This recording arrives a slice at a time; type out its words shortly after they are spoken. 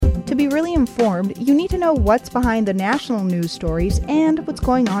be really informed, you need to know what's behind the national news stories and what's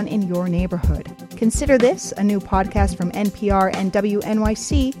going on in your neighborhood. Consider This, a new podcast from NPR and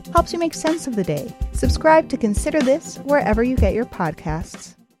WNYC, helps you make sense of the day. Subscribe to Consider This wherever you get your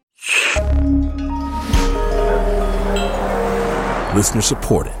podcasts. Listener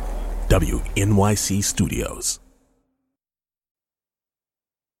supported. WNYC Studios.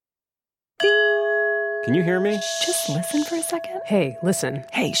 Can you hear me? Just listen for a second. Hey, listen.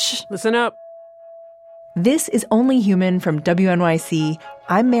 Hey, shh. Listen up. This is Only Human from WNYC.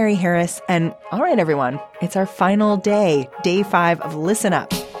 I'm Mary Harris, and all right, everyone, it's our final day, day 5 of Listen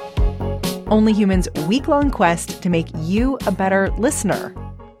Up. Only Human's week-long quest to make you a better listener.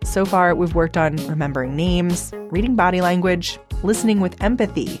 So far, we've worked on remembering names, reading body language, listening with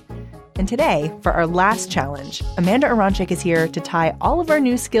empathy. And today, for our last challenge, Amanda Aronczyk is here to tie all of our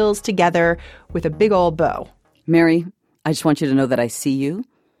new skills together with a big old bow. Mary, I just want you to know that I see you,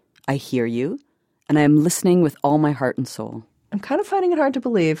 I hear you, and I am listening with all my heart and soul. I'm kind of finding it hard to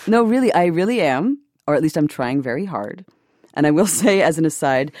believe. No, really, I really am, or at least I'm trying very hard. And I will say, as an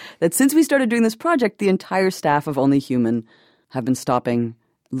aside, that since we started doing this project, the entire staff of Only Human have been stopping,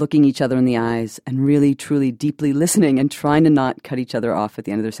 looking each other in the eyes, and really, truly, deeply listening and trying to not cut each other off at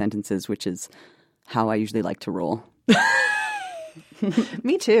the end of their sentences, which is how I usually like to roll.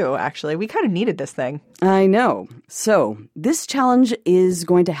 Me too, actually. We kind of needed this thing. I know. So this challenge is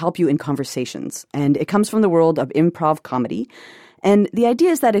going to help you in conversations, and it comes from the world of improv comedy. And the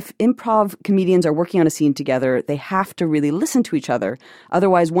idea is that if improv comedians are working on a scene together, they have to really listen to each other.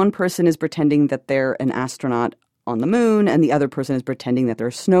 Otherwise, one person is pretending that they're an astronaut on the moon, and the other person is pretending that they're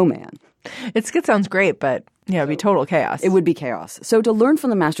a snowman. It sounds great, but yeah, it'd be total chaos. It would be chaos. So to learn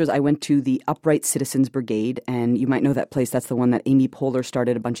from the masters, I went to the Upright Citizens Brigade, and you might know that place. That's the one that Amy Poehler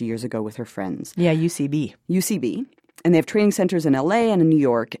started a bunch of years ago with her friends. Yeah, UCB. UCB. And they have training centers in LA and in New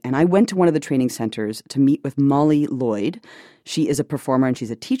York, and I went to one of the training centers to meet with Lloyd. She is a performer, and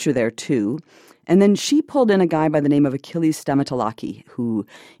she's a teacher there, too. And then she pulled in a guy by the name of Achilles Stamatilaki, who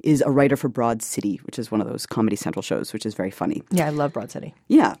is a writer for Broad City, which is one of those Comedy Central shows, which is very funny. Yeah, I love Broad City.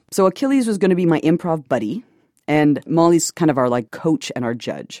 Yeah. So Achilles was going to be my improv buddy, and Molly's kind of our coach and our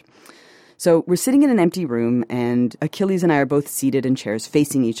judge. So we're sitting in an empty room, and Achilles and I are both seated in chairs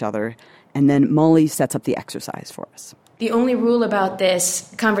facing each other, and then Molly sets up the exercise for us. The only rule about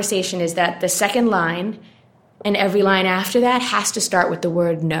this conversation is that the second line and every line after that has to start with the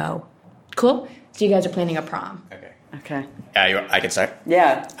word no. Cool? So you guys are planning a prom. Okay. I can start?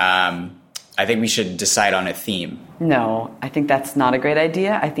 Yeah. I think we should decide on a theme. No, I think that's not a great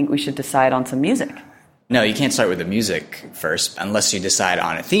idea. I think we should decide on some music. No, you can't start with the music first. Unless you decide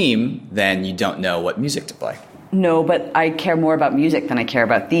on a theme, then you don't know what music to play. No, but I care more about music than I care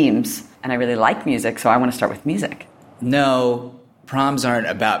about themes. And I really like music, so I want to start with music. No, proms aren't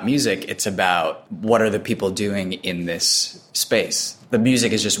about music. It's about what are the people doing in this space. The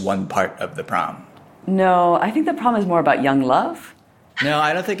music is just one part of the prom. No, I think the prom is more about young love. No,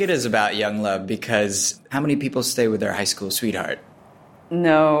 I don't think it is about young love, because how many people stay with their high school sweetheart?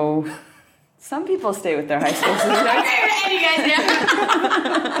 No. Some people stay with their high school sweetheart.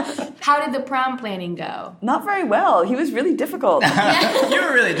 How did the prom planning go? Not very well. He was really difficult. You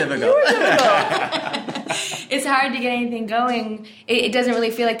were really difficult. It's hard to get anything going. It doesn't really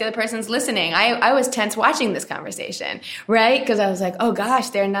feel like the other person's listening. I was tense watching this conversation, right? Because I was like, oh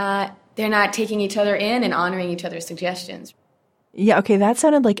gosh, they're not taking each other in and honoring each other's suggestions. Yeah, okay, that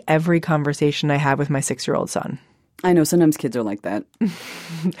sounded like every conversation I have with my 6-year-old son. I know, sometimes kids are like that.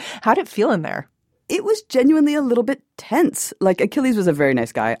 How'd it feel in there? It was genuinely a little bit tense. Achilles was a very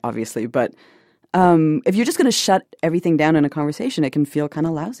nice guy, obviously, but if you're just going to shut everything down in a conversation, it can feel kind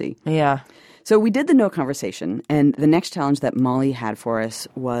of lousy. Yeah. So we did the no conversation, and the next challenge that Molly had for us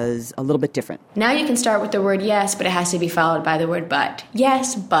was a little bit different. Now you can start with the word yes, but it has to be followed by the word but.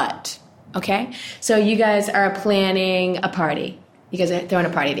 Yes, but. Okay? So you guys are planning a party. You guys are throwing a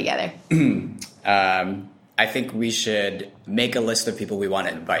party together. I think we should make a list of people we want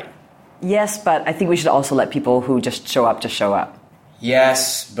to invite. Yes, but I think we should also let people who just show up to show up.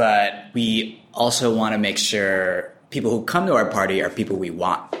 Yes, but we also want to make sure people who come to our party are people we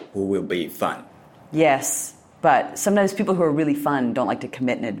want, who will be fun. Yes, but sometimes people who are really fun don't like to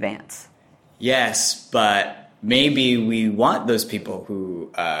commit in advance. Yes, but maybe we want those people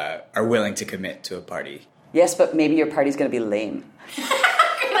who are willing to commit to a party. Yes, but maybe your party's going to be lame.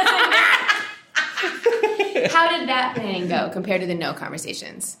 How did that planning go compared to the no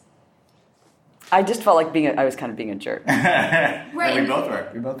conversations? I just felt like I was kind of being a jerk. Right. We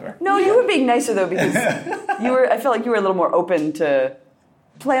both were. No, you were being nicer, though, because I felt like you were a little more open to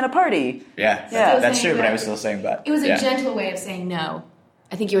plan a party. Yeah. That's true, but I was still saying but. It was a gentle way of saying no.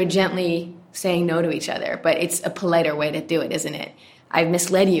 I think you were gently saying no to each other, but it's a politer way to do it, isn't it? I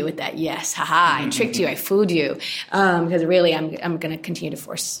misled you with that yes, haha, I tricked you, I fooled you. Because really, I'm going to continue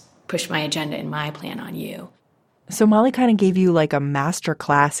to push my agenda and my plan on you. So Molly kind of gave you like a master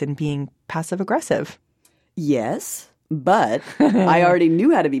class in being passive-aggressive. Yes, but I already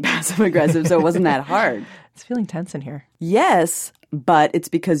knew how to be passive-aggressive, so it wasn't that hard. It's feeling tense in here. Yes, but it's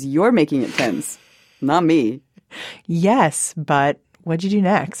because you're making it tense, not me. Yes, but what'd you do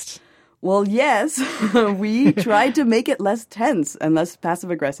next? Well, yes, we tried to make it less tense and less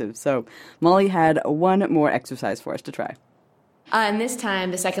passive-aggressive. So Molly had one more exercise for us to try. And this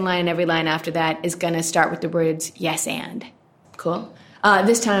time, the second line and every line after that is going to start with the words yes and. Cool?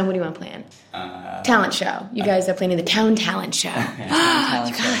 This time, what do you want to plan? Talent show. You guys are planning the town talent show. Okay,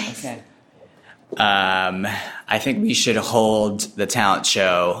 You guys. Okay. I think we should hold the talent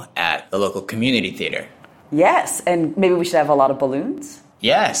show at the local community theater. Yes, and maybe we should have a lot of balloons.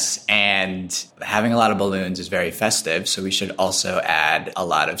 Yes, and having a lot of balloons is very festive, so we should also add a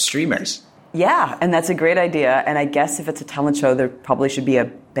lot of streamers. Yeah, and that's a great idea. And I guess if it's a talent show, there probably should be a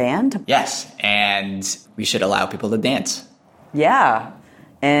band. Yes, and we should allow people to dance. Yeah,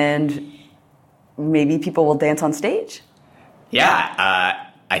 and maybe people will dance on stage. Yeah,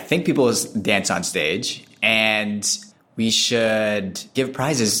 I think people will dance on stage, and we should give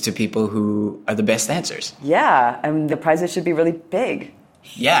prizes to people who are the best dancers. Yeah, and the prizes should be really big.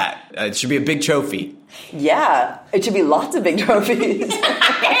 Yeah, it should be a big trophy. Yeah, it should be lots of big trophies.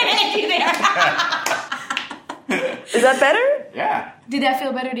 Is that better? Yeah. Did that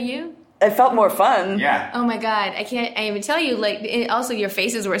feel better to you? It felt more fun. Yeah. Oh my God, I can't even tell you, also your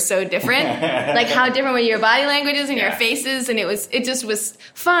faces were so different. Like how different were your body languages and your faces, and it just was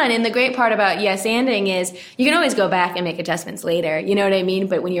fun. And the great part about yes anding is you can always go back and make adjustments later, you know what I mean?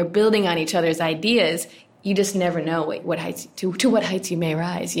 But when you're building on each other's ideas, you just never know what heights you may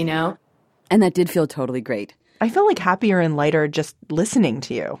rise, you know? And that did feel totally great. I felt like happier and lighter just listening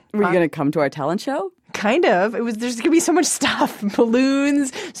to you. Were you going to come to our talent show? Kind of. There's going to be so much stuff.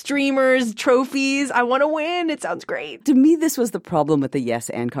 Balloons, streamers, trophies. I want to win. It sounds great. To me, this was the problem with the yes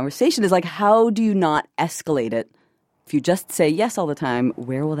and conversation is like, how do you not escalate it? If you just say yes all the time,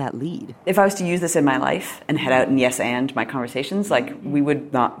 where will that lead? If I was to use this in my life and head out and yes and my conversations, like we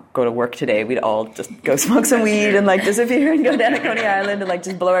would not go to work today. We'd all just go smoke some weed and like disappear and go down to Coney Island and like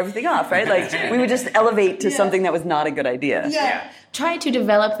just blow everything off, right? Like we would just elevate to something that was not a good idea. Yeah. Try to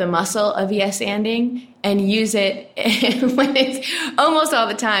develop the muscle of yes-anding and use it when it's almost all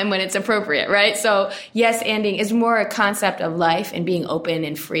the time when it's appropriate, right? So yes-anding is more a concept of life and being open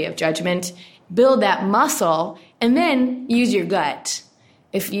and free of judgment. Build that muscle and then use your gut.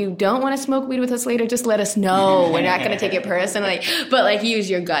 If you don't want to smoke weed with us later, just let us know. We're not going to take it personally. But use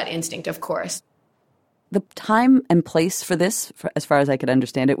your gut instinct, of course. The time and place for this, as far as I could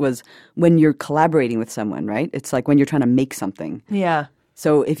understand it, was when you're collaborating with someone, right? It's like when you're trying to make something. Yeah.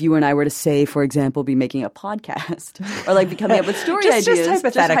 So if you and I were to say, for example, be making a podcast or be coming up with story ideas, just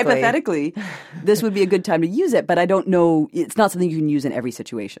hypothetically, this would be a good time to use it. But I don't know. It's not something you can use in every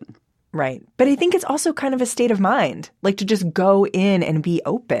situation. Right. But I think it's also kind of a state of mind, to just go in and be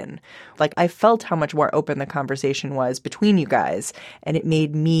open. I felt how much more open the conversation was between you guys, and it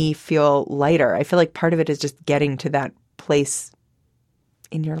made me feel lighter. I feel like part of it is just getting to that place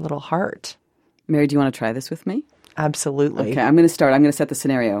in your little heart. Mary, do you want to try this with me? Absolutely. Okay, I'm going to start. I'm going to set the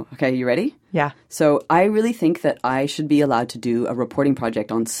scenario. Okay, you ready? Yeah. So I really think that I should be allowed to do a reporting project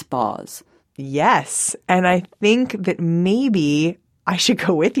on spas. Yes. And I think that maybe I should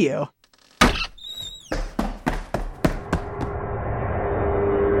go with you.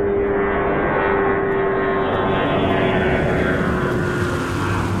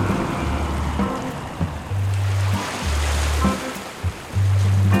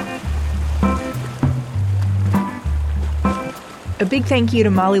 A big thank you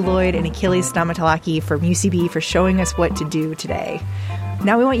to Molly Lloyd and Achilles Stamatalaki from UCB for showing us what to do today.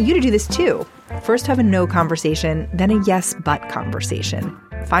 Now we want you to do this too. First have a no conversation, then a yes but conversation.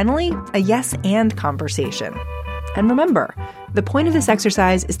 Finally, a yes and conversation. And remember, the point of this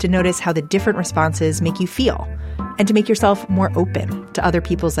exercise is to notice how the different responses make you feel and to make yourself more open to other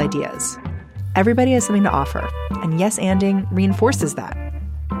people's ideas. Everybody has something to offer, and yes-anding reinforces that.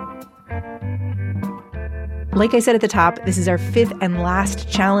 Like I said at the top, this is our 5th and last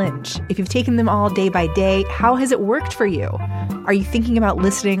challenge. If you've taken them all day by day, how has it worked for you? Are you thinking about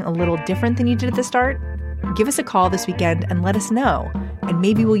listening a little different than you did at the start? Give us a call this weekend and let us know, and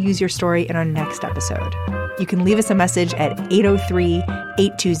maybe we'll use your story in our next episode. You can leave us a message at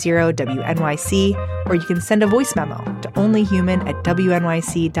 803-820-WNYC, or you can send a voice memo to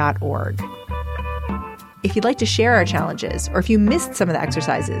onlyhuman@wnyc.org. If you'd like to share our challenges, or if you missed some of the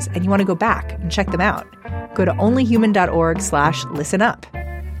exercises and you want to go back and check them out, go to onlyhuman.org/listenup.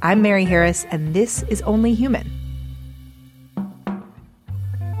 I'm Mary Harris, and this is Only Human.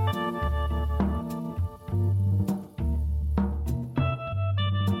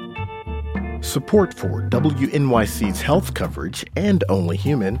 Support for WNYC's health coverage and Only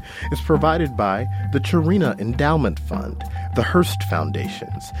Human is provided by the Chirina Endowment Fund, the Hearst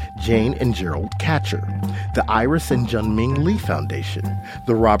Foundations, Jane and Gerald Catcher, the Iris and Junming Lee Foundation,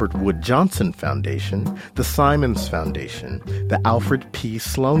 the Robert Wood Johnson Foundation, the Simons Foundation, the Alfred P.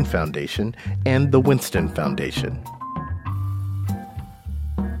 Sloan Foundation, and the Winston Foundation.